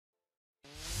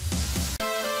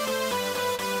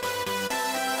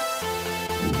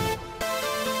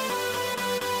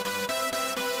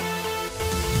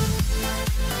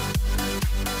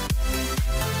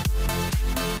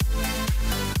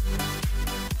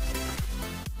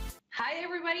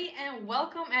everybody, and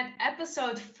welcome at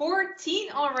episode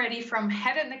 14 already from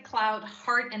Head in the Cloud,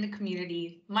 Heart in the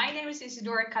Community. My name is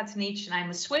Isidora Katanic, and I'm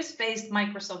a Swiss-based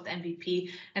Microsoft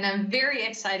MVP, and I'm very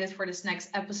excited for this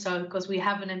next episode because we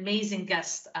have an amazing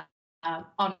guest on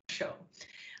the show.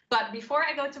 But before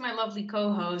I go to my lovely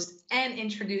co-host and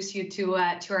introduce you to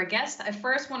our guest, I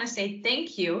first want to say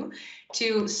thank you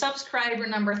to subscriber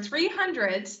number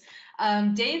 300,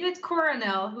 David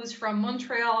Coronel, who's from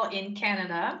Montreal in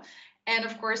Canada. And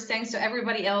of course, thanks to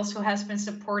everybody else who has been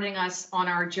supporting us on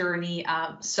our journey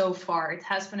so far. It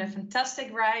has been a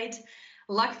fantastic ride.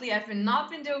 Luckily, I've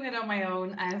not been doing it on my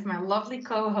own. I have my lovely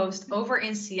co-host over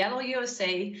in Seattle,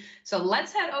 USA. So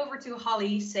let's head over to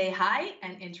Holly, say hi,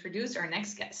 and introduce our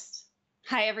next guest.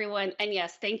 Hi, everyone. And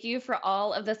yes, thank you for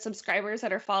all of the subscribers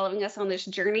that are following us on this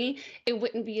journey. It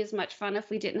wouldn't be as much fun if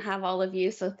we didn't have all of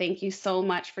you. So thank you so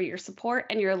much for your support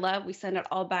and your love. We send it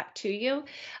all back to you.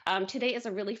 Today is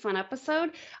a really fun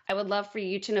episode. I would love for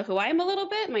you to know who I am a little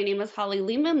bit. My name is Holly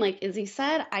Lehman. Like Izzy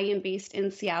said, I am based in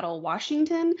Seattle,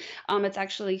 Washington. It's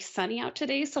actually sunny out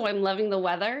today, so I'm loving the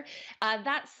weather.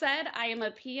 That said, I am a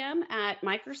PM at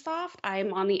Microsoft.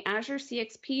 I'm on the Azure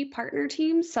CXP partner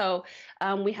team. So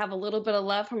we have a little bit of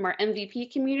love from our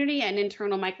MVP community and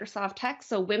internal Microsoft tech.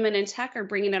 So women in tech are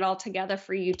bringing it all together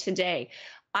for you today.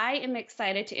 I am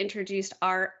excited to introduce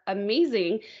our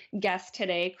amazing guest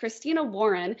today. Christina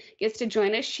Warren gets to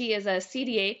join us. She is a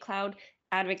CDA cloud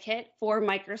advocate for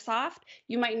Microsoft.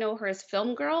 You might know her as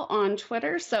Film Girl on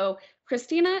Twitter. So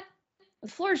Christina, the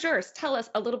floor is yours. Tell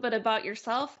us a little bit about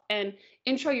yourself and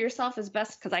intro yourself as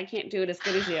best, because I can't do it as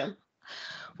good as you.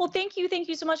 Well, thank you. Thank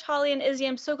you so much, Holly and Izzy.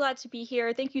 I'm so glad to be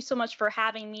here. Thank you so much for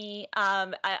having me.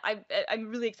 I'm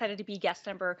really excited to be guest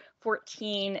number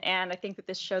 14, and I think that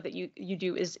this show that you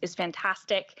do is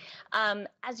fantastic.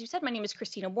 As you said, my name is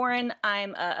Christina Warren.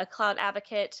 I'm a cloud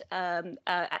advocate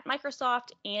at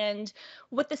Microsoft, and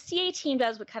what the CA team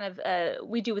does, what kind of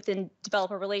we do within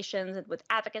developer relations and with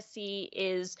advocacy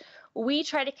is we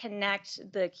try to connect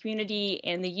the community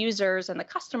and the users and the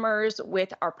customers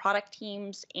with our product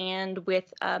teams and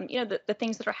with the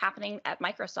things that are happening at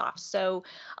Microsoft. So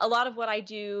a lot of what I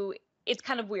do, it's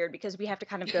kind of weird because we have to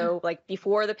kind of go like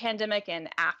before the pandemic and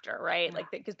after, right? Yeah. Like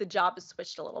because the job has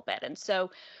switched a little bit. And so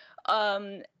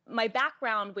my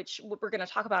background, which we're going to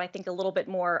talk about, I think a little bit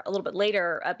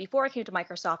later, before I came to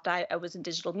Microsoft, I was in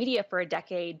digital media for a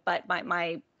decade, but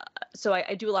so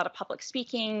I do a lot of public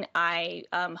speaking. I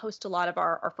host a lot of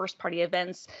our first party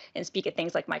events and speak at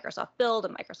things like Microsoft Build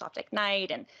and Microsoft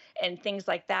Ignite and things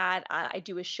like that. I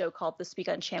do a show called The Speak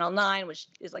on Channel 9, which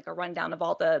is like a rundown of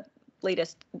all the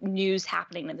latest news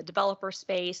happening in the developer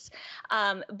space.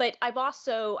 But I've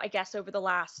also, I guess, over the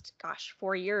last,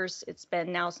 4 years, it's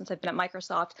been now since I've been at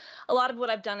Microsoft, a lot of what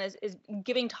I've done is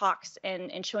giving talks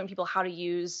and showing people how to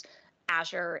use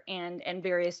Azure and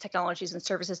various technologies and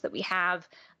services that we have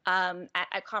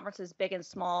at conferences big and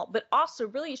small, but also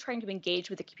really trying to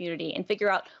engage with the community and figure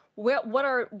out what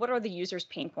are the users'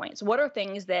 pain points? What are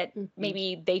things that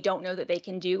maybe they don't know that they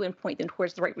can do and point them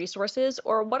towards the right resources?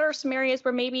 Or what are some areas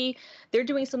where maybe they're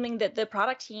doing something that the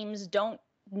product teams don't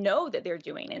know that they're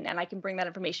doing, and I can bring that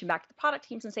information back to the product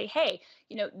teams and say, hey,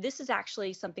 this is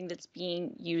actually something that's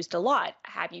being used a lot.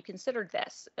 Have you considered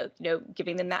this?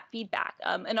 Giving them that feedback,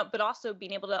 but also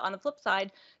being able to, on the flip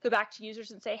side, go back to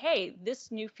users and say, hey, this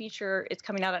new feature is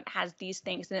coming out and it has these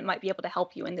things, and it might be able to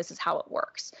help you, and this is how it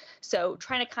works. So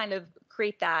trying to kind of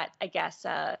create that, I guess,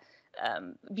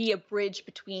 be a bridge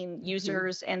between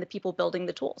users and the people building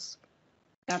the tools.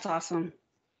 That's awesome.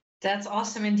 That's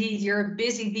awesome indeed. You're a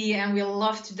busy bee, and we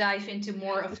love to dive into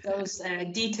more of those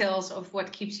details of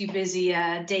what keeps you busy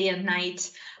day and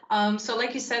night. So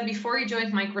like you said, before you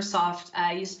joined Microsoft,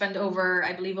 you spent over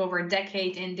a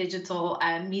decade in digital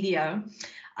media.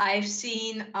 I've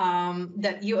seen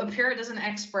that you appeared as an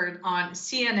expert on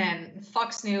CNN,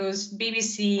 Fox News,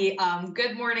 BBC,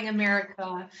 Good Morning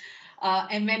America,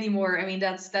 and many more. I mean,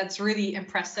 that's really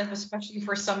impressive, especially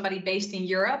for somebody based in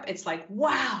Europe. It's like,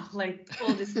 wow, like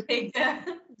all these big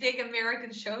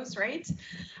American shows, right?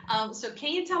 So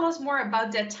can you tell us more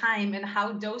about that time and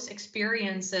how those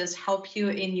experiences help you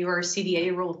in your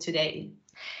CDA role today?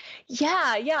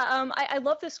 Yeah. I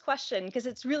love this question because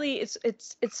it's really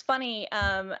it's funny.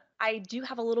 I do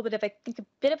have a little bit of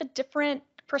a different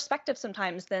perspective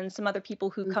sometimes than some other people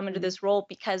who come into this role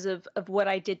because of what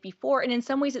I did before. And in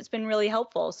some ways it's been really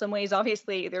helpful. Some ways,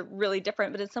 obviously, they're really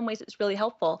different, but in some ways it's really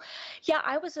helpful. Yeah,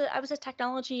 I was a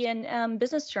technology and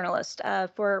business journalist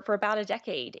for about a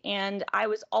decade. And I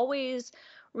was always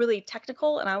really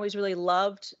technical, and I always really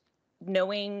loved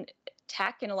knowing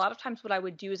tech. And a lot of times what I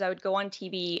would do is I would go on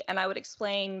TV and I would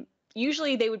explain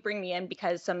usually they would bring me in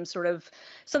because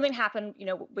something happened,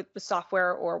 with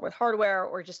software or with hardware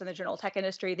or just in the general tech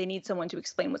industry. They need someone to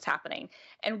explain what's happening.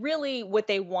 And really what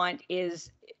they want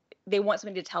is they want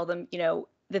somebody to tell them,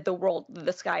 that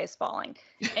the sky is falling.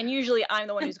 And usually I'm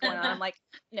the one who's going on. I'm like,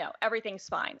 no, everything's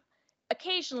fine.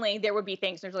 Occasionally there would be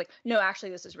things there's like, no,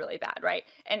 actually this is really bad, right?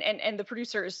 And the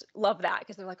producers love that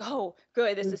because they're like, oh,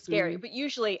 good, this is scary. But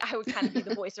usually I would kind of be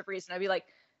the voice of reason. I'd be like,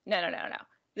 no,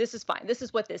 this is fine. This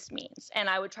is what this means. And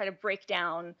I would try to break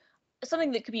down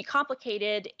something that could be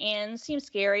complicated and seem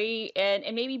scary and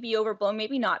maybe be overblown,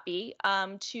 maybe not be,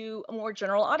 to a more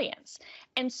general audience.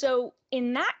 And so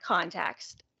in that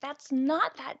context, that's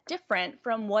not that different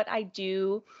from what I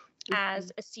do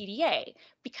as a CDA,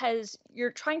 because you're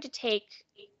trying to take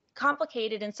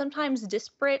complicated and sometimes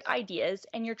disparate ideas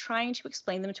and you're trying to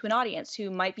explain them to an audience who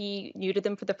might be new to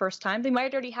them for the first time. They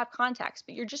might already have context,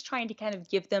 but you're just trying to kind of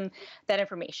give them that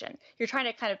information. You're trying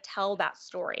to kind of tell that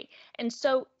story. And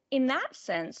so in that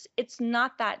sense, it's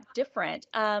not that different.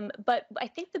 But I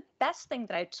think the best thing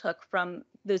that I took from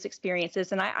those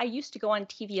experiences, and I used to go on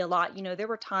TV a lot, there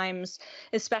were times,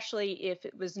 especially if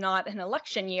it was not an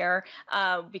election year,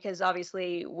 because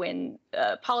obviously when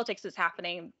politics is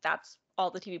happening, that's all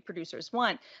the TV producers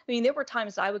want. I mean, there were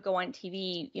times I would go on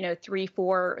TV, 3,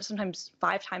 4, sometimes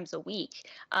 5 times a week,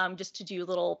 just to do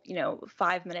little,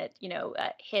 5-minute,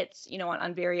 hits,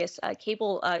 on various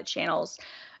cable channels.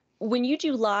 When you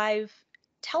do live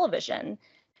television,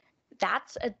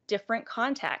 that's a different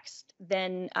context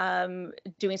than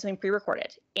doing something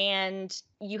pre-recorded. And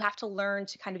you have to learn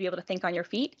to kind of be able to think on your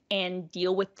feet and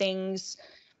deal with things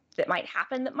that might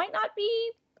happen that might not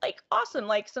be like awesome.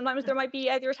 Like sometimes there might be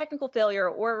either a technical failure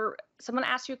or someone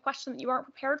asks you a question that you aren't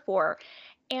prepared for.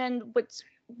 And what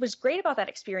was great about that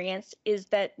experience is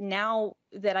that now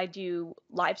that I do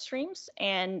live streams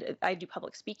and I do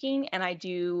public speaking and I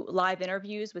do live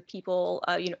interviews with people,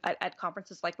 at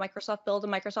conferences like Microsoft Build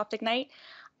and Microsoft Ignite,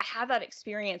 I have that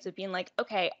experience of being like,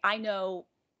 okay, I know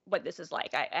what this is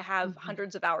like. I have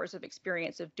hundreds of hours of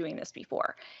experience of doing this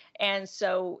before. And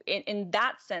so in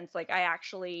that sense, like I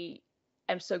actually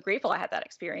am so grateful I had that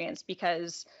experience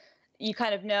because you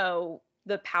kind of know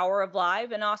the power of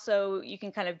live, and also you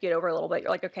can kind of get over a little bit.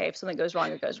 You're like, okay, if something goes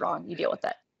wrong, it goes wrong. You deal with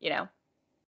it,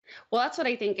 Well, that's what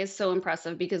I think is so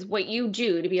impressive, because what you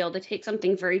do to be able to take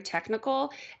something very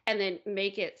technical and then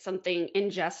make it something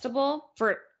ingestible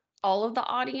for all of the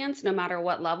audience, no matter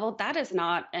what level, that is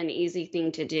not an easy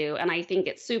thing to do. And I think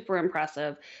it's super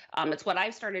impressive. It's what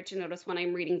I've started to notice when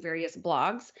I'm reading various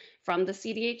blogs from the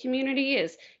CDA community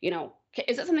is,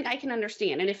 is it something I can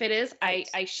understand? And if it is,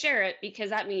 I share it because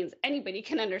that means anybody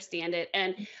can understand it.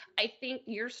 And I think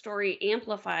your story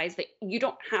amplifies that you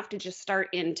don't have to just start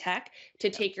in tech to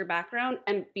take your background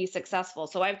and be successful.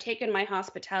 So I've taken my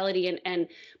hospitality and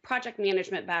project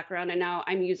management background, and now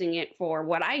I'm using it for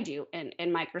what I do in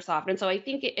Microsoft. And so I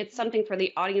think it's something for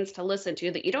the audience to listen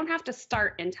to, that you don't have to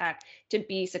start in tech to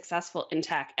be successful in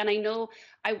tech. And I know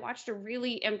I watched a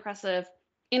really impressive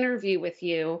interview with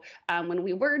you when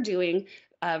we were doing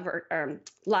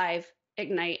live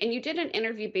Ignite, and you did an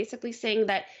interview basically saying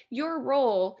that your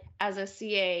role as a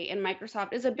CA in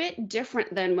Microsoft is a bit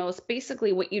different than most,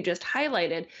 basically what you just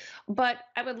highlighted. But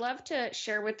I would love to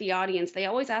share with the audience. They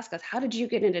always ask us, how did you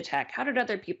get into tech? How did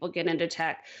other people get into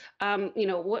tech?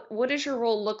 What does your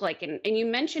role look like? And you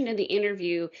mentioned in the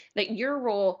interview that your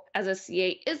role as a CA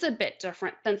is a bit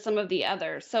different than some of the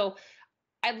others. So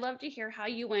I'd love to hear how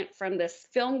you went from this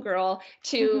film girl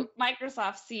to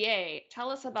Microsoft CA. Tell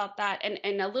us about that,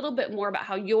 and a little bit more about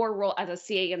how your role as a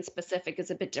CA in specific is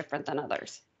a bit different than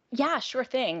others. Yeah, sure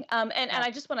thing. And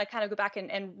I just want to kind of go back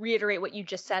and reiterate what you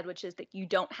just said, which is that you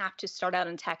don't have to start out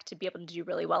in tech to be able to do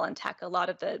really well in tech. A lot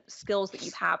of the skills that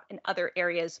you have in other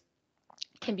areas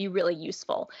can be really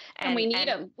useful, and we need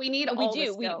them. We need all the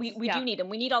skills. We do need them.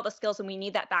 We need all the skills, and we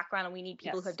need that background, and we need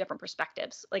people who have different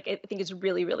perspectives. Like, I think it's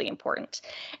really, really important.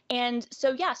 And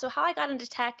so how I got into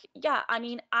tech, I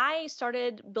mean, I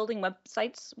started building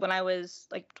websites when I was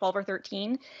like 12 or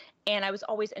 13, and I was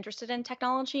always interested in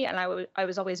technology, and I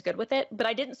was always good with it, but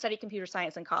I didn't study computer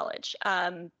science in college.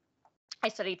 I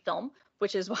studied film,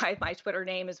 which is why my Twitter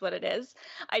name is what it is.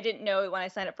 I didn't know when I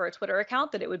signed up for a Twitter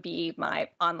account that it would be my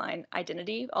online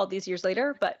identity all these years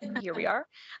later, but here we are.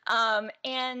 But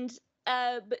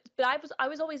I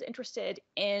was always interested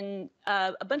in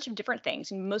a bunch of different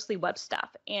things, mostly web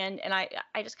stuff, and I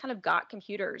just kind of got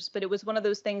computers. But it was one of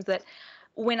those things that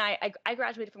when I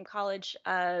graduated from college,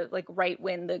 like right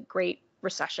when the Great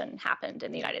Recession happened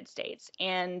in the United States,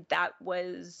 and that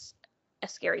was a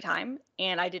scary time,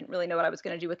 and I didn't really know what I was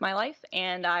going to do with my life.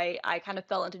 And I kind of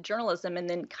fell into journalism, and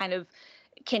then kind of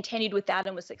continued with that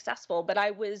and was successful. But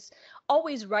I was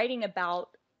always writing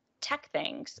about tech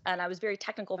things, and I was very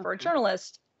technical for a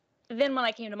journalist. Then when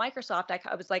I came to Microsoft,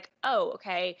 I was like, oh,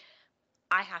 okay,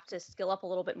 I have to skill up a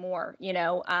little bit more,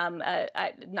 not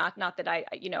that I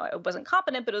wasn't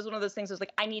competent, but it was one of those things that was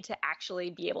like, I need to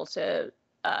actually be able to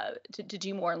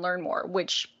do more and learn more,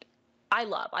 which I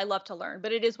love to learn,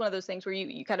 but it is one of those things where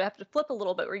you kind of have to flip a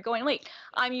little bit, where you're going, wait,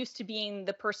 I'm used to being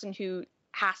the person who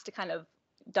has to kind of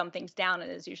dumb things down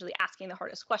and is usually asking the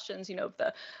hardest questions,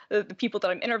 the people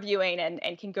that I'm interviewing,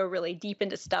 and can go really deep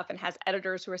into stuff, and has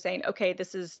editors who are saying, okay,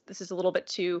 this is a little bit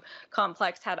too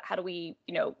complex. How do we,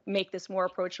 make this more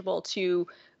approachable, to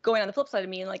going on the flip side of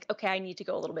me and like, okay, I need to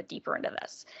go a little bit deeper into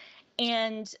this.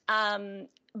 And,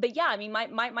 but yeah, I mean,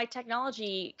 my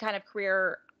technology kind of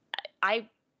career,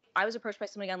 I was approached by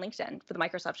somebody on LinkedIn for the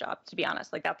Microsoft job, to be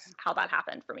honest. Like, that's how that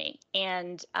happened for me.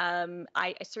 And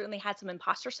I certainly had some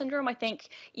imposter syndrome, I think,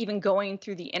 even going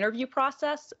through the interview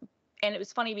process. And it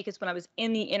was funny because when I was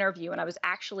in the interview and I was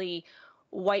actually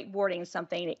whiteboarding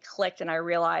something, it clicked, and I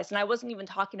realized, and I wasn't even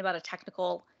talking about a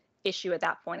technical issue at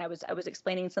that point. I was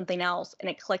explaining something else, and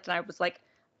it clicked, and I was like,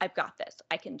 I've got this.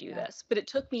 I can do this. But it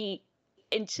took me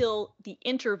until the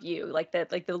interview, like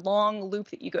the long loop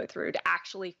that you go through, to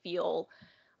actually feel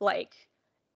like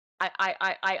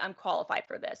I'm qualified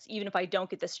for this. Even if I don't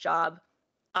get this job,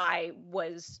 I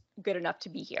was good enough to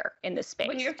be here in this space.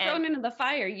 When you're thrown into the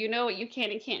fire, you know what you can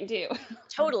and can't do.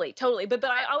 Totally. But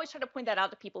I always try to point that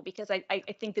out to people, because I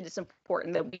think that it's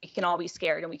important that we can all be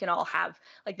scared, and we can all have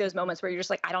like those moments where you're just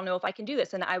like, I don't know if I can do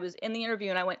this. And I was in the interview,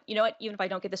 and I went, you know what, even if I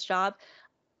don't get this job,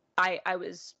 I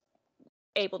was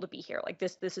able to be here. Like,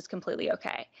 this is completely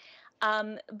okay.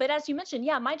 But as you mentioned,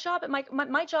 yeah, my job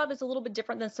is a little bit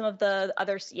different than some of the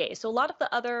other CAs. So a lot of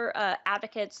the other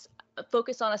advocates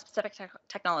focus on a specific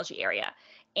technology area,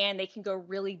 and they can go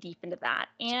really deep into that.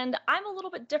 And I'm a little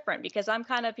bit different, because I'm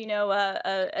kind of,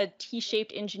 a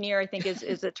T-shaped engineer, I think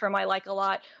is a term I like a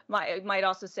lot. Might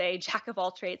also say jack of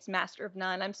all trades, master of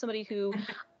none. I'm somebody who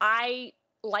I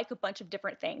like a bunch of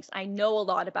different things. I know a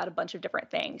lot about a bunch of different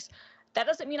things. That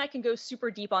doesn't mean I can go super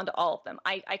deep onto all of them.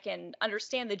 I can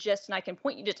understand the gist, and I can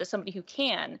point you to somebody who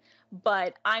can,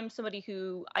 but I'm somebody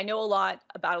who, I know a lot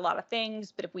about a lot of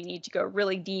things, but if we need to go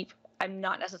really deep, I'm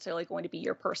not necessarily going to be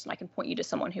your person. I can point you to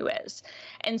someone who is.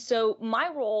 And so my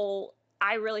role,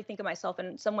 I really think of myself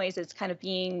in some ways as kind of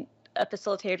being a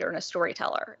facilitator and a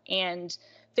storyteller, and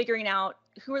figuring out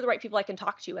who are the right people I can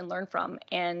talk to and learn from,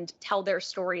 and tell their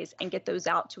stories and get those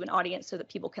out to an audience so that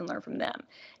people can learn from them.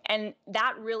 And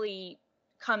that really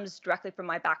comes directly from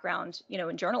my background,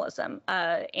 in journalism,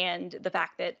 and the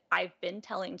fact that I've been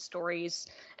telling stories,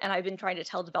 and I've been trying to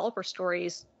tell developer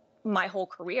stories my whole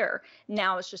career.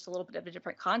 Now it's just a little bit of a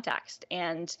different context,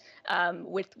 and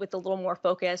with a little more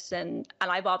focus, and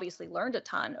I've obviously learned a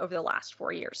ton over the last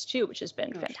 4 years too, which has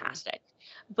been fantastic.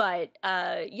 Sure. But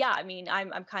yeah, I mean,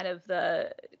 I'm kind of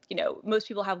the, most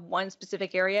people have one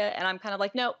specific area, and I'm kind of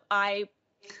like, no, I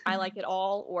like it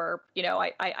all, or,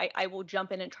 I will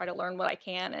jump in and try to learn what I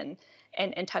can,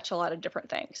 and touch a lot of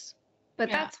different things. But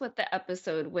that's what the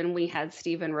episode when we had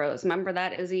Stephen Rose, remember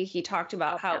that, Izzy? He talked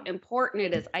about how important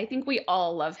it is. I think we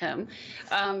all love him.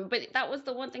 But that was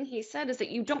the one thing he said, is that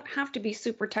you don't have to be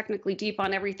super technically deep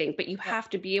on everything, but you have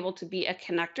to be able to be a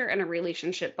connector and a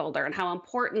relationship builder, and how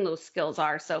important those skills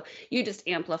are. So you just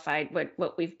amplified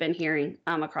what we've been hearing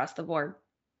across the board.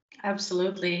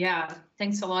 Absolutely. Yeah.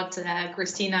 Thanks a lot,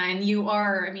 Christina. And you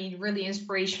are, I mean, really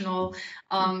inspirational.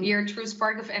 You're a true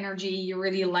spark of energy. You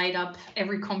really light up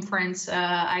every conference.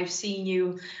 I've seen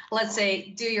you, let's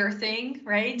say, do your thing,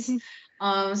 right?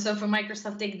 So from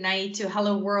Microsoft Ignite to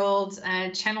Hello World,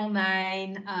 Channel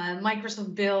 9,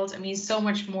 Microsoft Build, I mean, so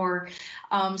much more.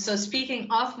 So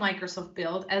speaking of Microsoft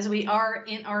Build, as we are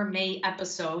in our May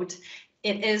episode,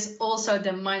 it is also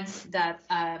the month that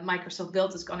Microsoft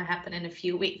Build is going to happen in a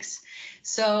few weeks.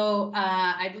 So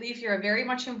I believe you're very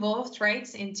much involved,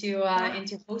 right, into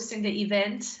hosting the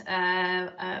event,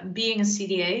 being a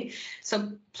CDA.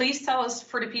 So please tell us,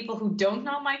 for the people who don't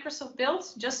know Microsoft Build,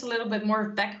 just a little bit more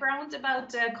background about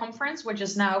the conference, which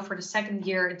is now for the second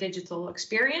year a digital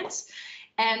experience,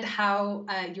 and how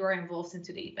you're involved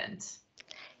into the event.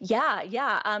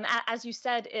 Yeah. As you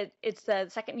said, it's the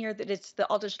second year that it's the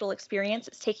all digital experience.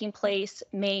 It's taking place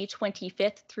May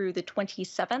 25th through the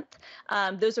 27th.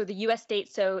 Those are the U.S.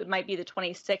 dates, so it might be the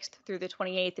 26th through the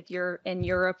 28th if you're in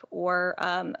Europe or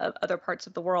other parts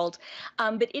of the world.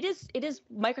 But it is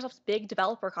Microsoft's big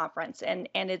developer conference, and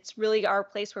it's really our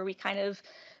place where we kind of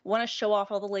want to show off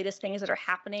all the latest things that are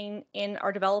happening in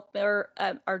our developer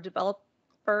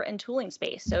software and tooling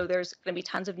space. So there's going to be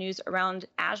tons of news around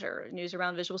Azure, news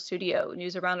around Visual Studio,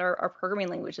 news around our programming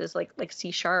languages like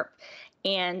C#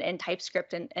 and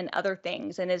TypeScript and other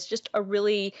things. And it's just a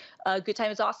really good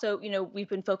time. It's also, we've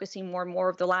been focusing more and more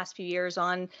over the last few years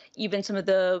on even some of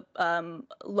the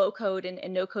low code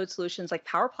and no code solutions like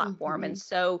Power Platform. And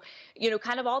so,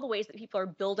 kind of all the ways that people are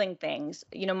building things.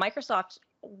 Microsoft,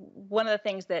 one of the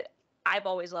things that I've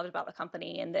always loved about the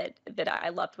company and that I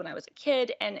loved when I was a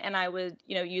kid and I would,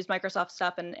 use Microsoft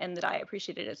stuff and that I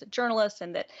appreciated as a journalist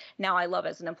and that now I love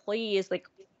as an employee is like,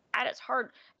 at its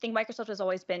heart, I think Microsoft has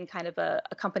always been kind of a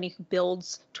company who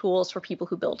builds tools for people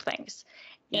who build things.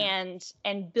 Yeah.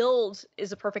 And build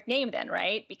is a perfect name then,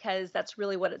 right? Because that's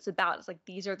really what it's about. It's like,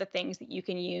 these are the things that you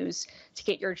can use to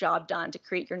get your job done, to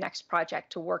create your next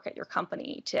project, to work at your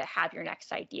company, to have your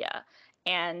next idea.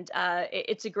 And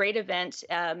it's a great event.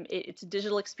 It's a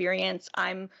digital experience.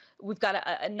 We've got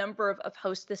a number of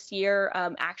hosts this year,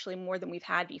 actually more than we've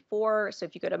had before. So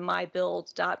if you go to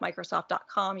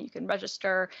mybuild.microsoft.com, you can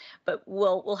register. But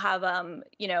we'll have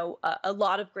a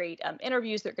lot of great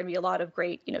interviews. There are going to be a lot of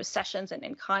great sessions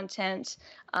and content,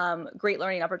 great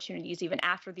learning opportunities even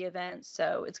after the event.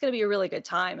 So it's going to be a really good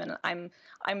time, and I'm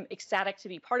ecstatic to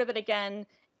be part of it again.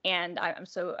 And I'm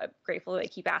so grateful that they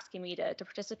keep asking me to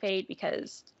participate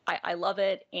because I love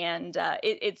it. And I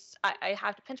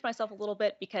have to pinch myself a little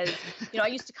bit because, I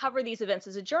used to cover these events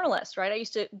as a journalist, right? I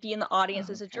used to be in the audience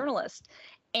as a journalist.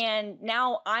 And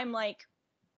now I'm like,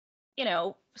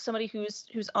 somebody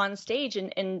who's on stage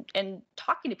and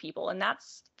talking to people. And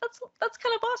that's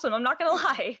kind of awesome. I'm not going to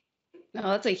lie. No,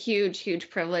 that's a huge, huge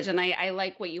privilege. And I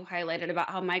like what you highlighted about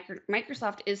how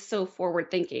Microsoft is so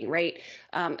forward thinking, right?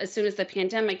 As soon as the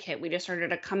pandemic hit, we just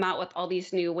started to come out with all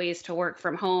these new ways to work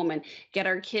from home and get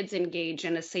our kids engaged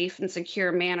in a safe and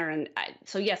secure manner. And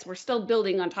so, yes, we're still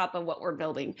building on top of what we're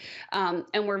building.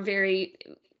 And we're very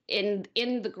in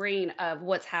the grain of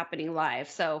what's happening live.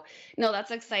 So no,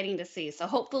 that's exciting to see. So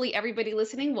hopefully everybody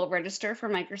listening will register for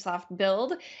Microsoft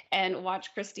Build and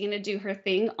watch Christina do her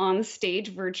thing on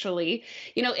stage virtually.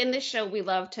 In this show, we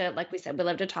love to, like we said, we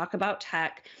love to talk about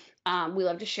tech. We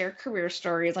love to share career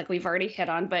stories like we've already hit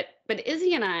on, but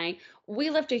Izzy and I, we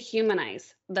love to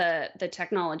humanize the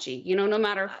technology. No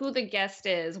matter who the guest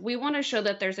is, we want to show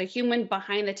that there's a human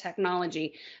behind the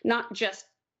technology, not just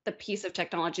the piece of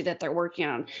technology that they're working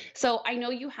on. So I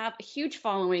know you have a huge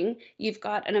following. You've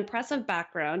got an impressive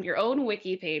background, your own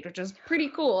wiki page, which is pretty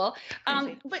cool.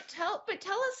 But tell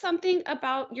us something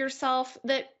about yourself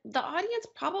that the audience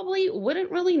probably wouldn't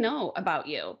really know about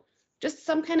you. Just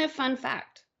some kind of fun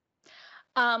fact.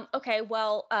 Okay,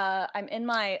 well, I'm in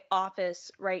my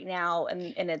office right now,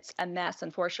 and it's a mess,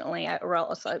 unfortunately, or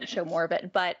else I'll show more of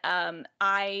it. But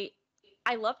I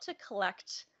love to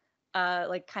collect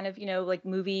like kind of, like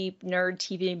movie nerd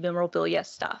TV memorabilia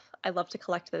stuff. I love to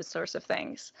collect those sorts of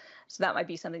things. So that might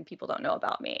be something people don't know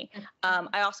about me.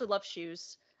 I also love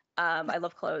shoes. I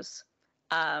love clothes.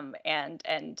 And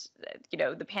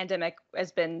the pandemic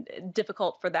has been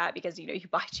difficult for that because, you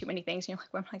buy too many things and you're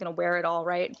like, well, am I going to wear it all?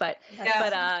 Right. But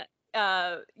I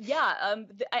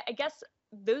guess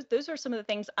those are some of the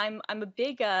things. I'm a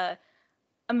big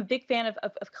fan of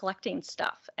collecting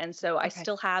stuff. And so I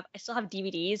still have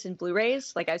DVDs and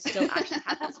Blu-rays. Like I still actually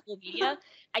have physical media.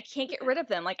 I can't get rid of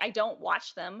them. Like I don't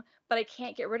watch them, but I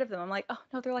can't get rid of them. I'm like, oh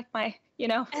no, they're like my, You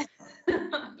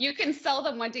can sell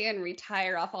them one day and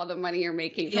retire off all the money you're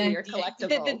making from your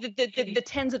collectibles. The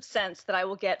tens of cents that I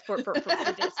will get for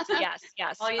discs.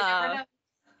 Yes. Oh, you never know.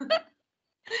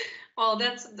 Well,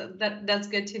 that's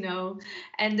good to know.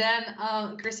 And then,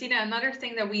 Christina, another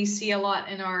thing that we see a lot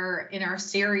in our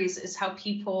series is how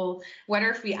people, whether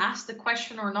if we ask the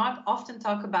question or not, often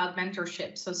talk about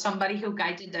mentorship. So somebody who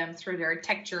guided them through their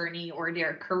tech journey or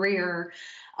their career,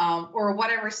 or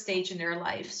whatever stage in their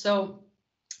life. So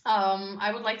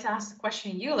I would like to ask the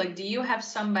question to you, like, do you have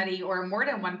somebody or more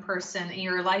than one person in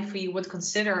your life who you would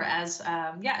consider as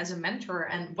a mentor,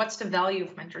 and what's the value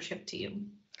of mentorship to you?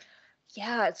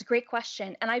 Yeah, it's a great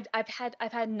question. And I've had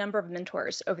a number of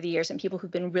mentors over the years and people who've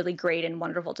been really great and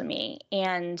wonderful to me.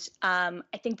 And I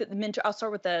think that I'll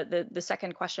start with the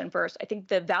second question first. I think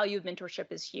the value of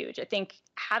mentorship is huge. I think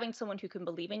having someone who can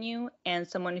believe in you and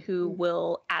someone who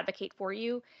will advocate for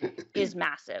you is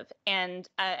massive. And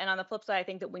on the flip side, I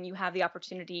think that when you have the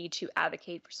opportunity to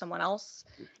advocate for someone else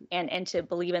and to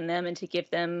believe in them and to give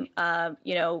them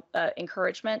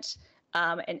encouragement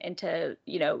and to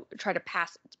try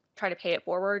to pay it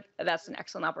forward, that's an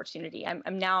excellent opportunity.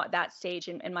 I'm now at that stage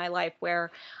in my life where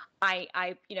I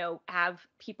have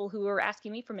people who are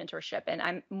asking me for mentorship, and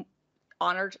I'm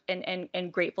honored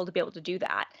and grateful to be able to do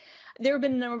that. There have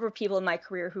been a number of people in my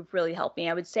career who've really helped me.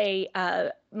 I would say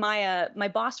my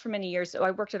boss for many years, so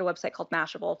I worked at a website called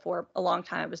Mashable for a long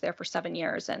time. I was there for 7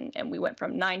 years, and we went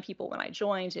from 9 people when I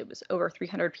joined. It was over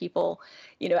 300 people,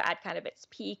 at kind of its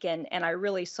peak. And I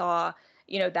really saw,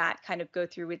 that kind of go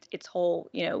through its whole,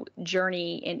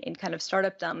 journey in kind of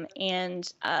startupdom.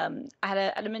 And I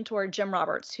had a mentor, Jim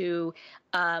Roberts, who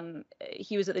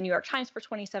he was at the New York Times for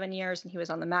 27 years, and he was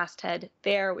on the masthead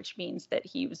there, which means that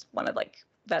he was one of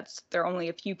there are only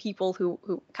a few people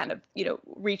who kind of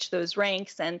reach those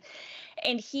ranks, and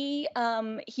he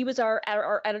was our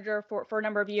editor for a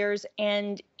number of years,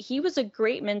 and he was a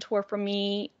great mentor for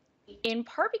me, in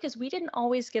part because we didn't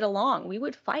always get along. We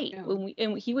would fight,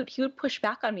 and he would push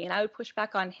back on me, and I would push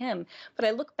back on him. But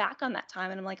I look back on that time,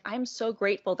 and I'm like, I'm so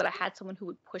grateful that I had someone who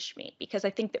would push me, because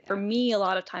I think that for me, a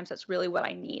lot of times that's really what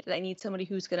I need. I need somebody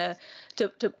who's gonna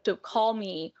to call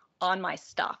me on my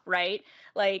stuff, right?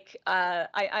 Like I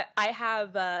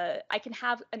can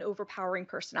have an overpowering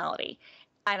personality,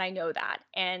 and I know that.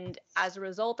 And as a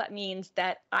result, that means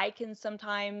that I can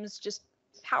sometimes just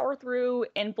power through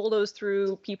and bulldoze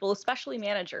through people, especially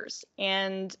managers.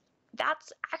 And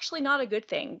that's actually not a good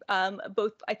thing,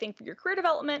 both I think for your career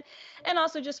development and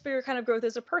also just for your kind of growth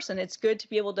as a person. It's good to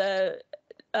be able to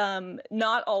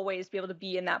not always be able to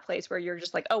be in that place where you're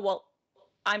just like, oh, well,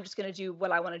 I'm just going to do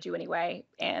what I want to do anyway,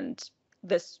 and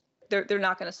they're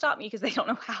not going to stop me because they don't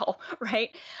know how,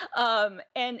 right?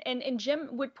 And Jim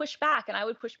would push back, and I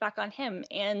would push back on him.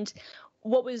 And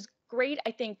what was great,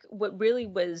 I think, what really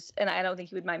was, and I don't think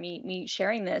he would mind me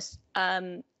sharing this,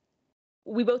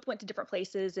 we both went to different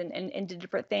places and did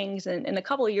different things. And a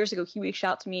couple of years ago, he reached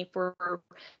out to me for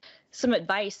some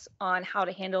advice on how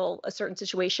to handle a certain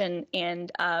situation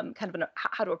and kind of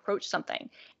how to approach something.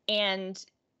 And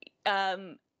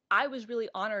I was really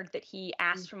honored that he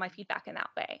asked for my feedback in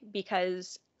that way,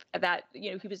 because that,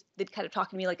 he was kind of talking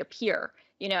to me like a peer,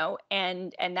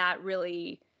 and that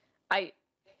really,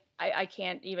 I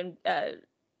can't even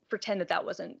pretend that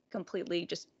wasn't completely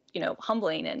just,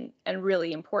 humbling and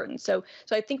really important. So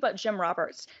I think about Jim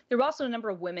Roberts. There were also a number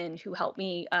of women who helped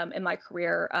me in my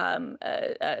career.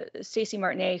 Stacey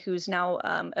Martinet, who's now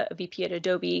a VP at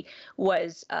Adobe,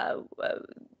 was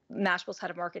Mashable's head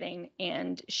of marketing,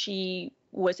 and she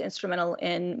was instrumental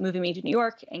in moving me to New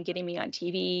York and getting me on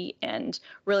TV and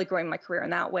really growing my career in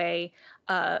that way.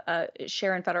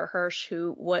 Sharon Feder-Hirsch,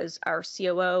 who was our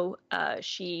COO,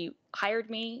 she hired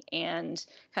me and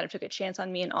kind of took a chance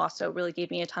on me, and also really gave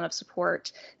me a ton of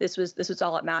support. This was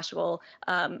all at Mashable.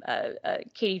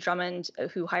 Katie Drummond,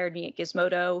 who hired me at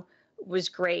Gizmodo, was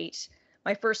great.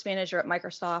 My first manager at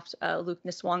Microsoft, Luke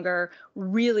Niswanger,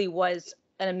 really was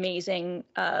an amazing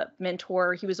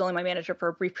mentor. He was only my manager for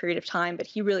a brief period of time, but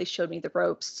he really showed me the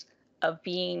ropes of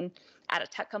being at a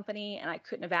tech company, and I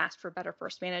couldn't have asked for a better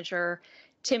first manager.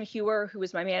 Tim Hewer, who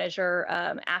was my manager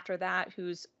after that,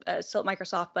 who's still at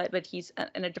Microsoft, but he's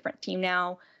in a different team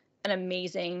now, an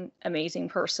amazing, amazing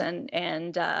person.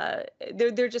 And there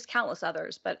are just countless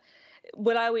others. But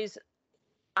what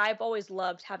I've always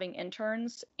loved having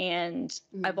interns, and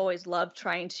I've always loved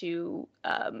trying to,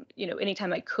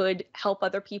 anytime I could help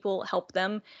other people, help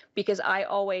them, because I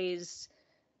always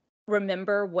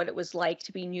remember what it was like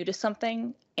to be new to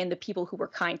something, and the people who were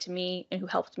kind to me and who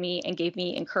helped me and gave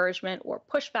me encouragement or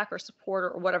pushback or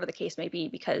support or whatever the case may be,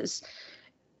 because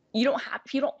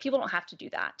people don't have to do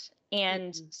that.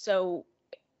 And so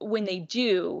when they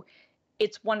do,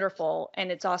 it's wonderful.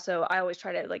 And it's also, I always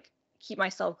try to keep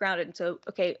myself grounded. And so,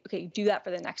 okay, do that for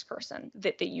the next person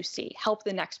that you see. Help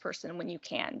the next person when you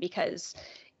can, because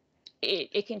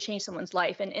it can change someone's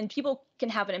life. And people can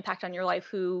have an impact on your life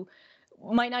who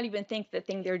might not even think the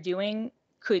thing they're doing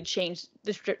could change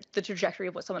the trajectory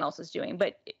of what someone else is doing,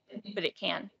 but it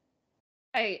can.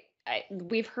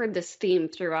 We've heard this theme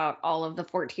throughout all of the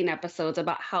 14 episodes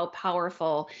about how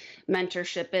powerful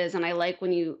mentorship is. And I like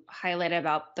when you highlight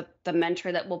about the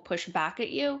mentor that will push back at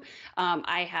you.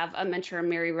 I have a mentor,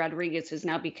 Mary Rodriguez, who's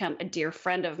now become a dear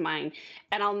friend of mine.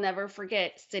 And I'll never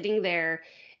forget sitting there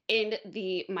in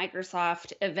the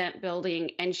Microsoft event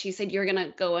building, and she said, you're going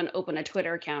to go and open a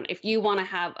Twitter account. If you want to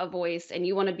have a voice and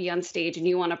you want to be on stage and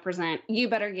you want to present, you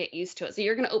better get used to it. So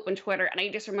you're going to open Twitter. And I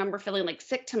just remember feeling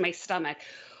sick to my stomach.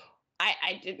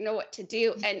 I didn't know what to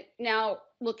do. And now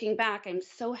looking back, I'm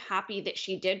so happy that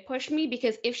she did push me,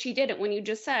 because if she didn't, when you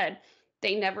just said,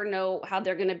 they never know how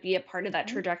they're going to be a part of that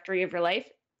trajectory of your life,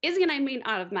 Izzy and I may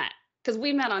not have met, because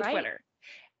we met on Twitter.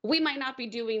 We might not be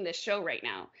doing this show right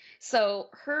now. So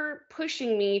her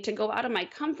pushing me to go out of my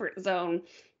comfort zone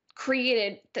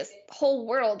created this whole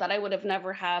world that I would have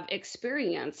never have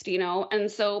experienced, you know? And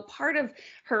so part of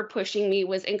her pushing me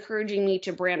was encouraging me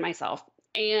to brand myself.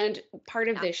 And part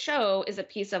of Yeah. this show is a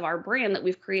piece of our brand that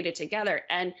we've created together.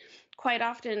 And quite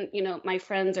often, you know, my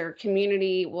friends or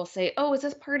community will say, "Oh, is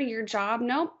this part of your job?"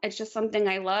 No, it's just something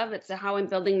I love. It's how I'm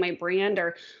building my brand.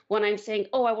 Or when I'm saying,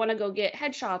 "Oh, I want to go get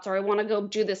headshots," or "I want to go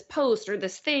do this post or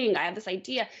this thing, I have this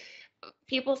idea."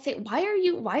 People say, why are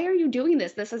you doing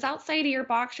this? This is outside of your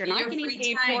box. You're not Your getting free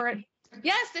paid time. for it.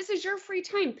 Yes, this is your free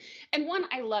time. And one,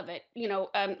 I love it. You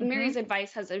know, Mary's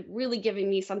advice has really given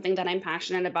me something that I'm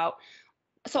passionate about.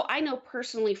 So I know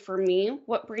personally for me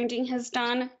what branding has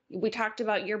done. We talked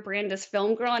about your brand as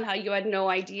Film Girl and how you had no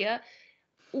idea.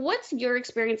 What's your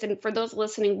experience? And for those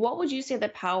listening, what would you say the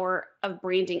power of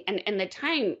branding and the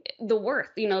time, the worth,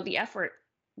 you know, the effort,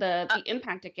 the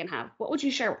impact it can have? What would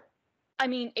you share? I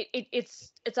mean,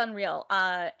 it's unreal.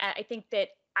 I think that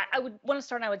I would want to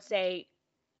start, and I would say,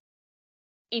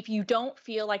 if you don't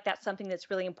feel like that's something that's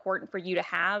really important for you to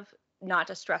have, not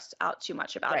to stress out too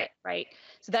much about Right. it, right?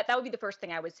 So that would be the first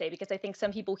thing I would say, because I think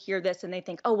some people hear this and they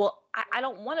think, oh, well, I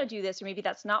don't want to do this, or maybe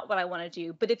that's not what I want to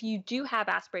do. But if you do have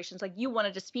aspirations, like you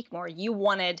wanted to speak more, you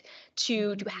wanted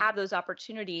to have those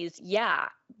opportunities, yeah,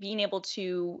 being able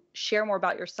to share more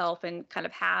about yourself and kind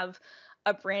of have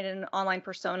a brand and an online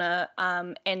persona,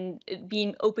 and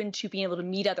being open to being able to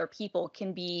meet other people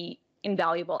can be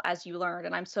invaluable as you learned.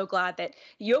 And I'm so glad that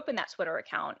you opened that Twitter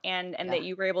account and that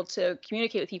you were able to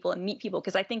communicate with people and meet people,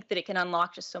 because I think that it can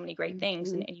unlock just so many great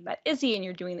things. And you met Izzy and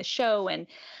you're doing the show. And,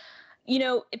 you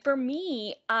know, for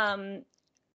me, I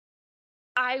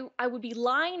would be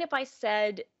lying if I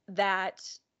said that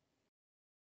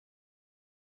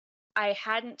I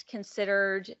hadn't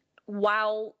considered,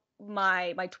 while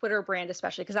my Twitter brand,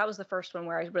 especially because that was the first one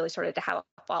where I really started to have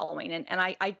a following, and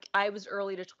I was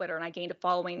early to Twitter and I gained a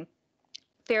following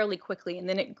fairly quickly, and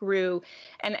then it grew,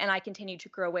 and I continued to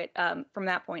grow it from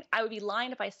that point. I would be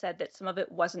lying if I said that some of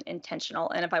it wasn't intentional,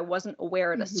 and if I wasn't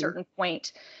aware at a certain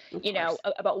point, you know,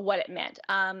 about what it meant.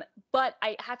 But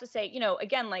I have to say, you know,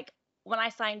 again, like when I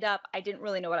signed up, I didn't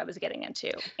really know what I was getting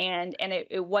into, and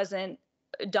it wasn't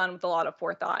done with a lot of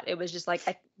forethought. It was just like,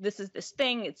 this is this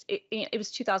thing. It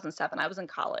was 2007. I was in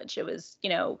college. It was, you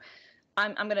know,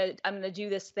 I'm gonna do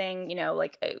this thing, you know,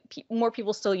 like more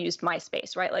people still used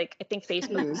MySpace, right? Like I think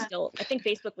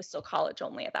Facebook was still college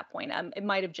only at that point. It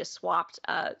might have just swapped,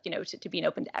 you know, to being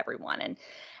open to everyone,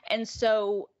 and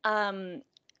so, but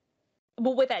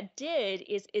what that did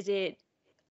is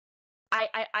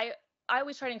I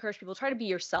always try to encourage people, try to be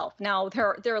yourself. Now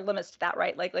there are limits to that,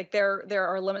 right? Like there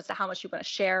are limits to how much you want to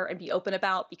share and be open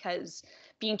about, because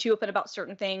being too open about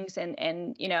certain things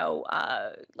and you know,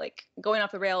 like going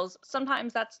off the rails,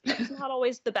 sometimes that's not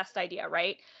always the best idea,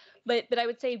 right? But I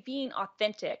would say being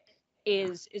authentic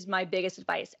is my biggest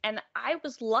advice. And I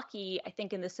was lucky, I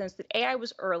think, in the sense that I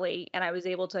was early and I was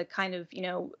able to kind of, you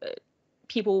know,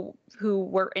 people who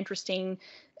were interesting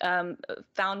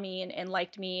found me and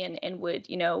liked me and would,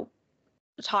 you know,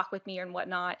 talk with me and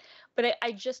whatnot. But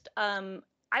I just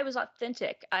I was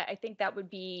authentic. I think that would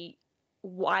be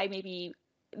why, maybe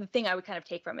the thing I would kind of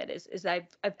take from it is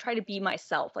I've tried to be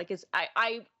myself. Like, is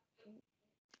I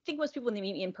think most people when they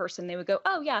meet me in person, they would go,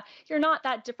 "Oh yeah, you're not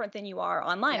that different than you are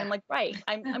online." Yeah. I'm like, right,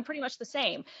 I'm pretty much the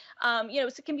same. You know,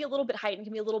 so it can be a little bit heightened,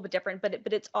 can be a little bit different, but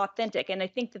it's authentic. And I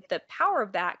think that the power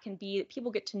of that can be that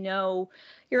people get to know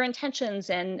your intentions,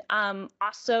 and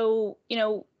also, you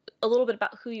know, a little bit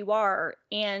about who you are,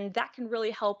 and that can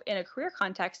really help in a career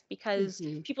context, because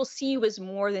people see you as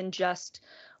more than just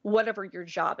whatever your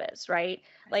job is, right?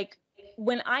 Like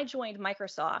when I joined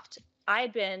Microsoft, I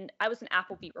was an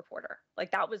Apple beat reporter.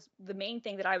 Like that was the main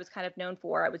thing that I was kind of known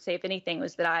for. I would say, if anything,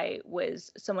 was that I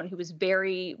was someone who was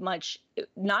very much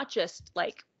not just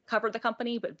like covered the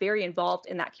company, but very involved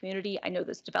in that community. I know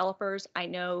those developers. I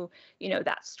know, you know,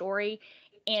 that story.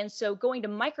 And so going to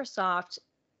Microsoft,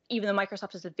 even though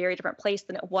Microsoft is a very different place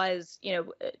than it was,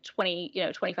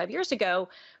 25 years ago,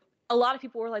 a lot of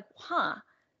people were like, huh,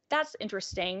 that's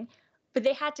interesting. But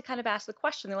they had to kind of ask the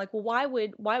question. They're like, well, why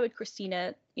would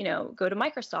Christina, go to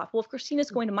Microsoft? Well, if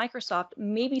Christina's going to Microsoft,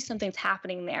 maybe something's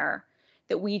happening there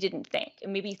that we didn't think.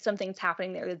 And maybe something's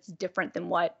happening there that's different than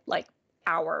what like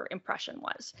our impression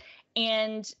was.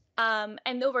 And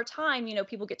over time,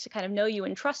 people get to kind of know you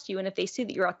and trust you. And if they see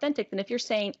that you're authentic, then if you're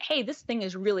saying, hey, this thing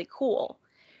is really cool,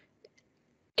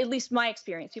 at least my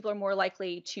experience, people are more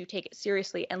likely to take it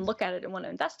seriously and look at it and want to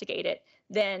investigate it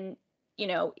than,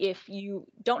 if you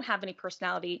don't have any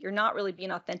personality, you're not really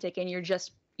being authentic, and you're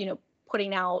just,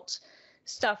 putting out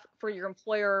stuff for your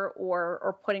employer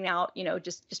or putting out,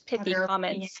 just pithy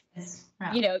comments,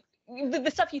 Yeah.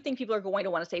 the stuff you think people are going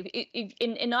to want to say,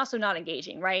 and also not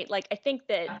engaging, right? Like, I think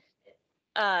that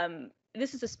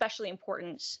this is especially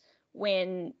important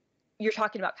when you're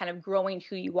talking about kind of growing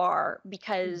who you are,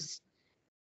 because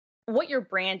what your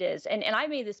brand is, and I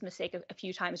made this mistake a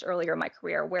few times earlier in my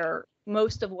career, where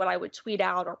most of what I would tweet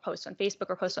out or post on Facebook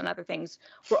or post on other things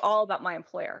were all about my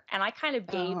employer. And I kind of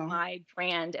gave my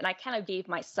brand and I kind of gave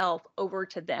myself over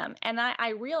to them. And I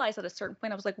realized at a certain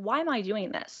point, I was like, why am I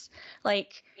doing this?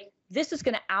 Like, this is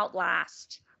going to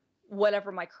outlast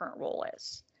whatever my current role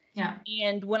is. Yeah.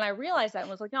 And when I realized that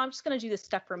and was like, no, I'm just going to do this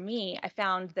stuff for me, I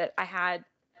found that I had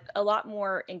a lot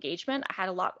more engagement.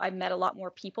 I met a lot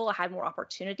more people. I had more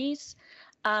opportunities.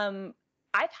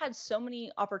 I've had so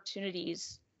many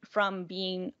opportunities from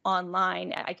being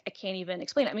online. I can't even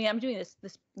explain it. I mean, I'm doing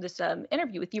this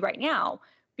interview with you right now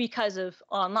because of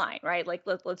online, right? Like,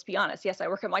 let's be honest. Yes, I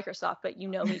work at Microsoft, but you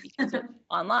know me because of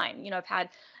online. You know, I've had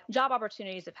job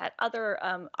opportunities. I've had other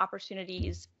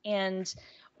opportunities. And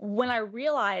when I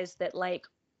realized that, like,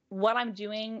 what I'm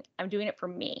doing it for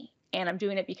me. And I'm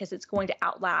doing it because it's going to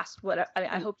outlast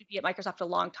I hope to be at Microsoft a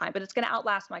long time, but it's going to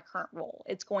outlast my current role.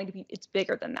 It's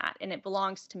bigger than that, and it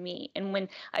belongs to me. And when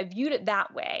I viewed it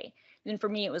that way, then for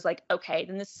me, it was like, okay,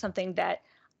 then this is something that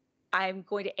I'm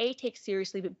going to A, take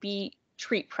seriously, but B,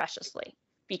 treat preciously,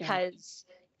 because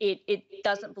it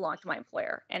doesn't belong to my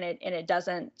employer, and it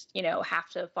doesn't, have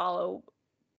to follow,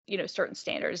 certain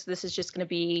standards. This is just going to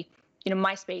be,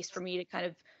 my space for me to kind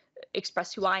of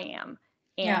express who I am.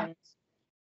 And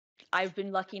I've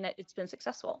been lucky that it's been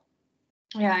successful.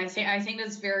 Yeah, I think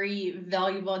that's very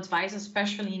valuable advice,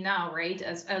 especially now, right?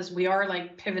 As we are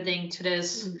like pivoting to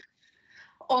this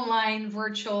online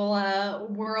virtual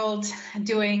world,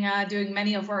 doing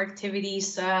many of our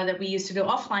activities that we used to do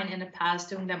offline in the past,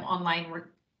 doing them online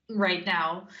right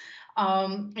now.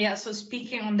 So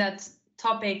speaking on that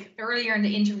topic, earlier in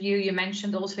the interview, you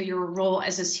mentioned also your role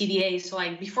as a CDA, so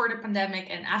like before the pandemic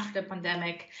and after the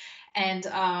pandemic. And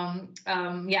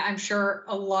I'm sure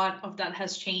a lot of that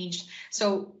has changed.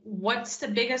 So what's the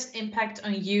biggest impact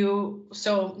on you?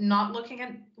 So not looking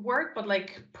at work, but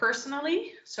like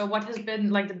personally. So what has been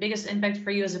like the biggest impact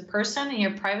for you as a person in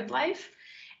your private life?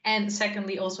 And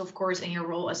secondly, also, of course, in your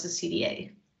role as a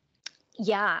CDA.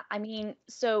 Yeah, I mean,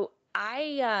 so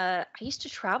I used to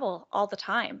travel all the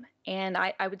time, and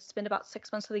I would spend about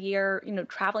 6 months of the year,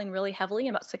 traveling really heavily,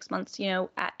 and about 6 months,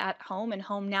 at home. And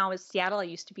home now is Seattle. I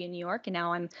used to be in New York, and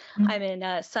now I'm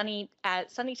in sunny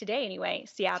today anyway,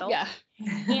 Seattle. Yeah.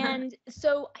 And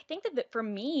so I think that for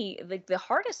me, the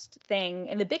hardest thing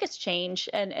and the biggest change,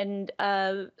 and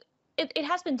it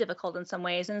has been difficult in some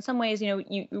ways, and in some ways,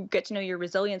 you get to know your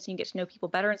resilience and you get to know people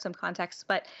better in some contexts,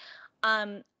 but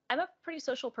I'm a pretty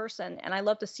social person, and I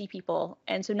love to see people.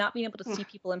 And so not being able to see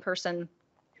people in person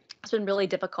has been really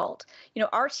difficult.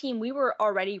 Our team, we were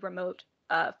already remote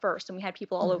first, and we had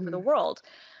people all over the world.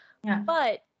 Yeah.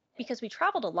 But because we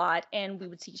traveled a lot and we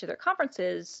would see each other at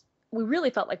conferences, we really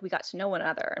felt like we got to know one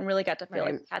another and really got to feel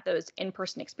like we had those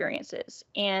in-person experiences.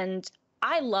 And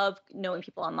I love knowing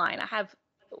people online. I have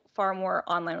far more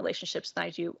online relationships than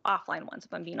I do offline ones,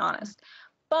 if I'm being honest.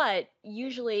 But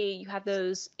usually you have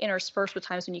those interspersed with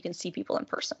times when you can see people in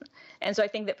person. And so I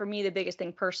think that for me, the biggest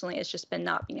thing personally has just been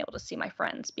not being able to see my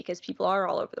friends, because people are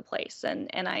all over the place, and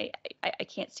I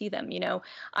can't see them.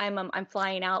 I'm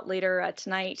flying out later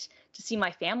tonight to see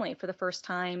my family for the first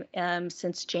time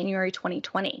since January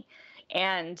 2020.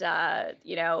 And, that's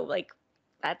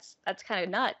kind of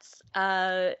nuts.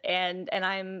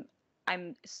 And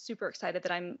I'm super excited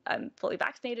that I'm fully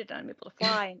vaccinated and I'm able to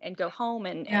fly and go home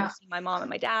and see my mom and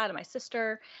my dad and my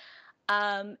sister.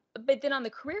 But then on the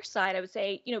career side, I would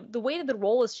say, the way that the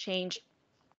role has changed,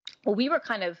 well, we were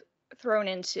kind of thrown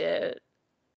into,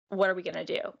 what are we going to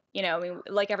do?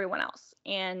 Like everyone else.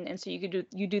 And so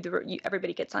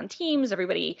everybody gets on Teams,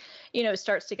 everybody,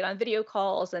 starts to get on video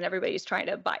calls, and everybody's trying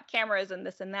to buy cameras and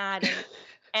this and that.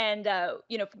 And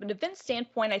from an event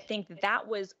standpoint, I think that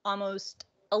was almost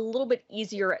a little bit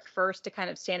easier at first to kind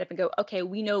of stand up and go, okay,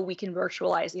 we know we can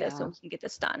virtualize this and we can get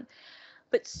this done.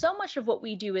 But so much of what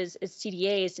we do as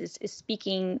CDAs is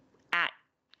speaking at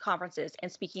conferences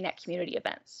and speaking at community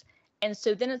events. And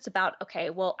so then it's about, okay,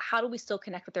 well, how do we still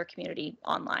connect with their community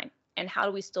online? And how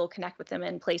do we still connect with them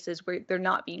in places where they're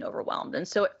not being overwhelmed? And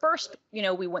so at first,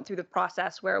 we went through the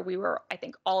process where I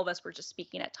think all of us were just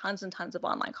speaking at tons and tons of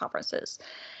online conferences.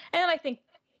 And I think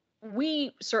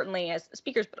we certainly as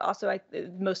speakers, but also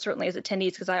most certainly as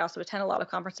attendees, because I also attend a lot of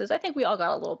conferences, I think we all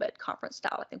got a little bit conferenced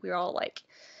out. I think we were all like,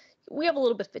 we have a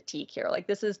little bit of fatigue here. Like,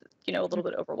 this is, a little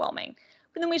bit overwhelming.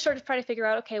 But then we started to try to figure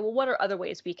out, okay, well, what are other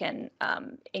ways we can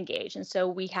engage? And so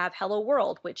we have Hello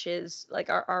World, which is like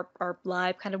our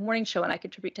live kind of morning show, and I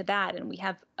contribute to that. And we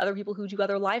have other people who do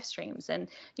other live streams, and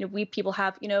people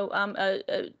have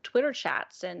Twitter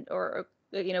chats or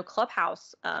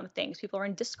Clubhouse things. People are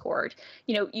in Discord.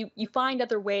 You find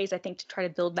other ways, I think, to try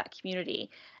to build that community.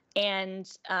 And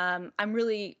I'm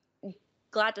really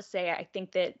glad to say I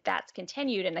think that that's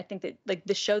continued, and I think that like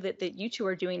the show that you two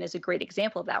are doing is a great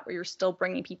example of that, where you're still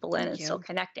bringing people in and still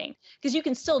connecting, because you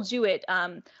can still do it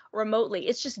remotely.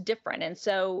 It's just different. And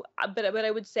so but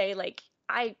I would say, like,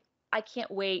 I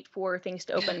can't wait for things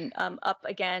to open up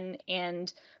again,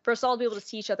 and for us all to be able to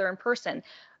see each other in person.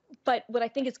 But what I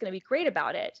think is going to be great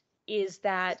about it is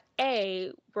that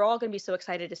A, we're all going to be so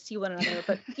excited to see one another,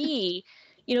 but B,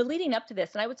 leading up to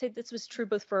this, and I would say this was true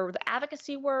both for the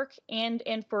advocacy work and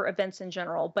for events in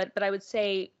general, but I would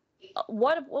say a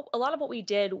lot of what we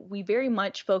did, we very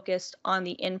much focused on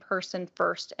the in-person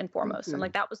first and foremost. And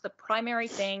like that was the primary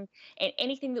thing, and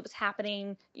anything that was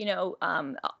happening,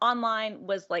 online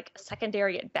was like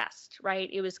secondary at best, right?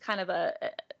 It was kind of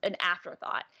an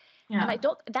afterthought. Yeah. And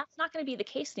that's not going to be the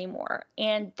case anymore.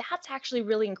 And that's actually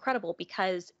really incredible,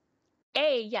 because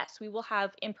yes, we will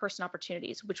have in-person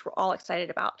opportunities, which we're all excited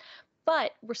about,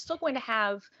 but we're still going to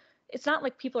have, it's not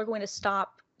like people are going to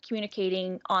stop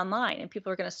communicating online and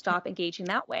people are going to stop engaging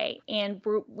that way. And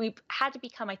we've had to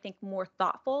become, I think, more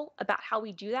thoughtful about how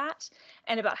we do that,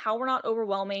 and about how we're not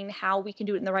overwhelming, how we can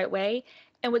do it in the right way.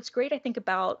 And what's great, I think,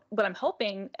 about what I'm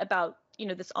hoping about,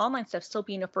 this online stuff still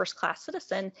being a first-class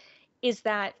citizen, is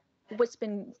that what's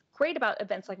been great about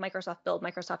events like Microsoft Build,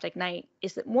 Microsoft Ignite,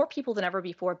 is that more people than ever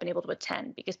before have been able to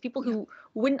attend, because people who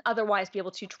wouldn't otherwise be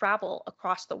able to travel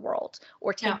across the world,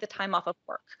 or take the time off of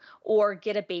work, or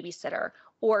get a babysitter,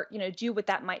 or do what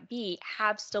that might be,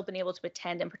 have still been able to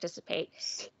attend and participate.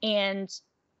 And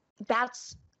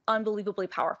that's unbelievably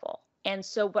powerful. And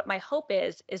so what my hope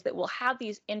is that we'll have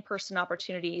these in-person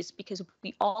opportunities, because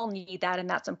we all need that, and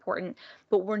that's important,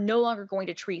 but we're no longer going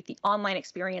to treat the online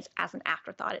experience as an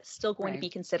afterthought. It's still going to be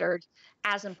considered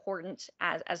as important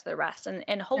as the rest.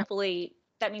 And hopefully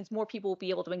that means more people will be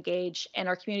able to engage, and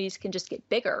our communities can just get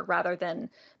bigger rather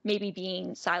than maybe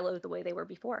being siloed the way they were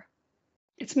before.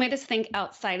 It's made us think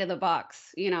outside of the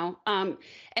box, and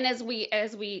as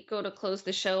we go to close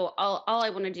the show, all I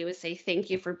want to do is say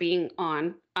thank you for being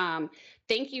on.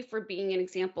 Thank you for being an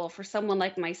example for someone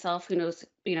like myself who knows,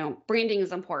 branding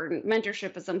is important,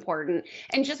 mentorship is important,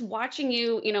 and just watching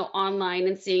you, online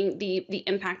and seeing the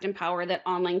impact and power that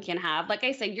online can have. Like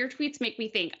I said, your tweets make me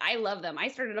think. I love them. I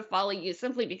started to follow you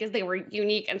simply because they were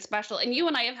unique and special. And you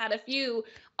and I have had a few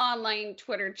online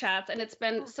Twitter chats, and it's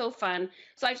been so fun.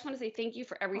 So I just want to say thank you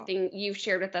for everything you've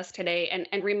shared with us today,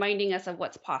 and reminding us of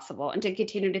what's possible, and to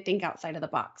continue to think outside of the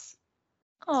box.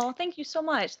 Oh, thank you so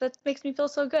much. That makes me feel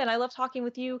so good. I love talking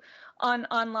with you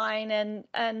online, and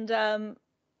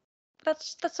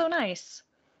that's so nice.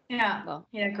 Yeah,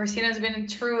 Christina has been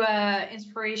true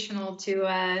inspirational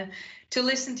to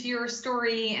listen to your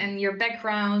story and your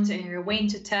background and your way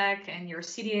into tech and your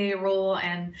CDA role,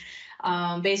 and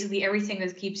basically everything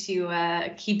that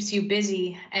keeps you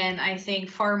busy. And I think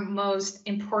far most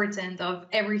important of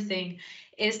everything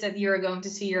is that you're going to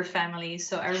see your family.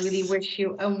 So I really wish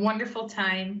you a wonderful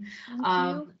time.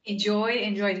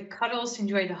 Enjoy the cuddles,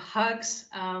 enjoy the hugs.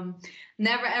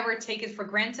 Never ever take it for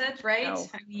granted, right? No.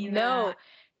 I mean, no.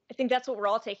 I think that's what we're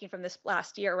all taking from this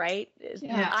last year, right?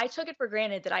 I took it for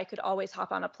granted that I could always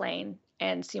hop on a plane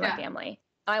and see my family.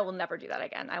 I will never do that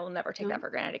again. I will never take that for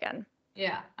granted again.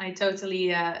 Yeah, I totally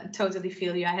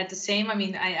feel you. I had the same. I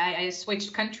mean, I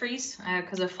switched countries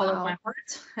because I followed my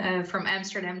heart from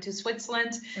Amsterdam to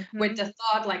Switzerland with the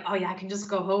thought like, oh yeah, I can just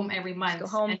go home every month.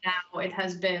 And now it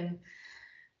has been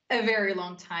a very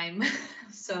long time.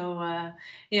 So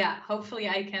hopefully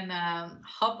I can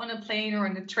hop on a plane or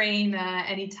on a train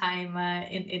anytime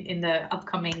in the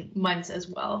upcoming months as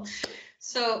well.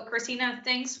 So Christina,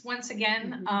 thanks once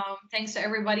again. Thanks to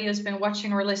everybody who's been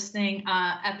watching or listening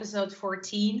episode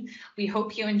 14. We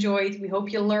hope you enjoyed. We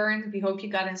hope you learned. We hope you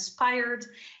got inspired.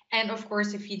 And of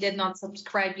course, if you did not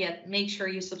subscribe yet, make sure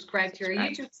you subscribe to our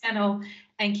YouTube channel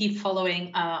and keep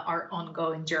following our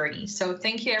ongoing journey. So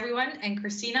thank you, everyone. And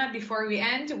Christina, before we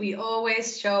end, we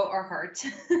always show our heart.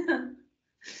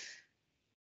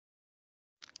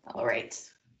 All right.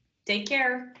 Take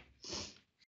care.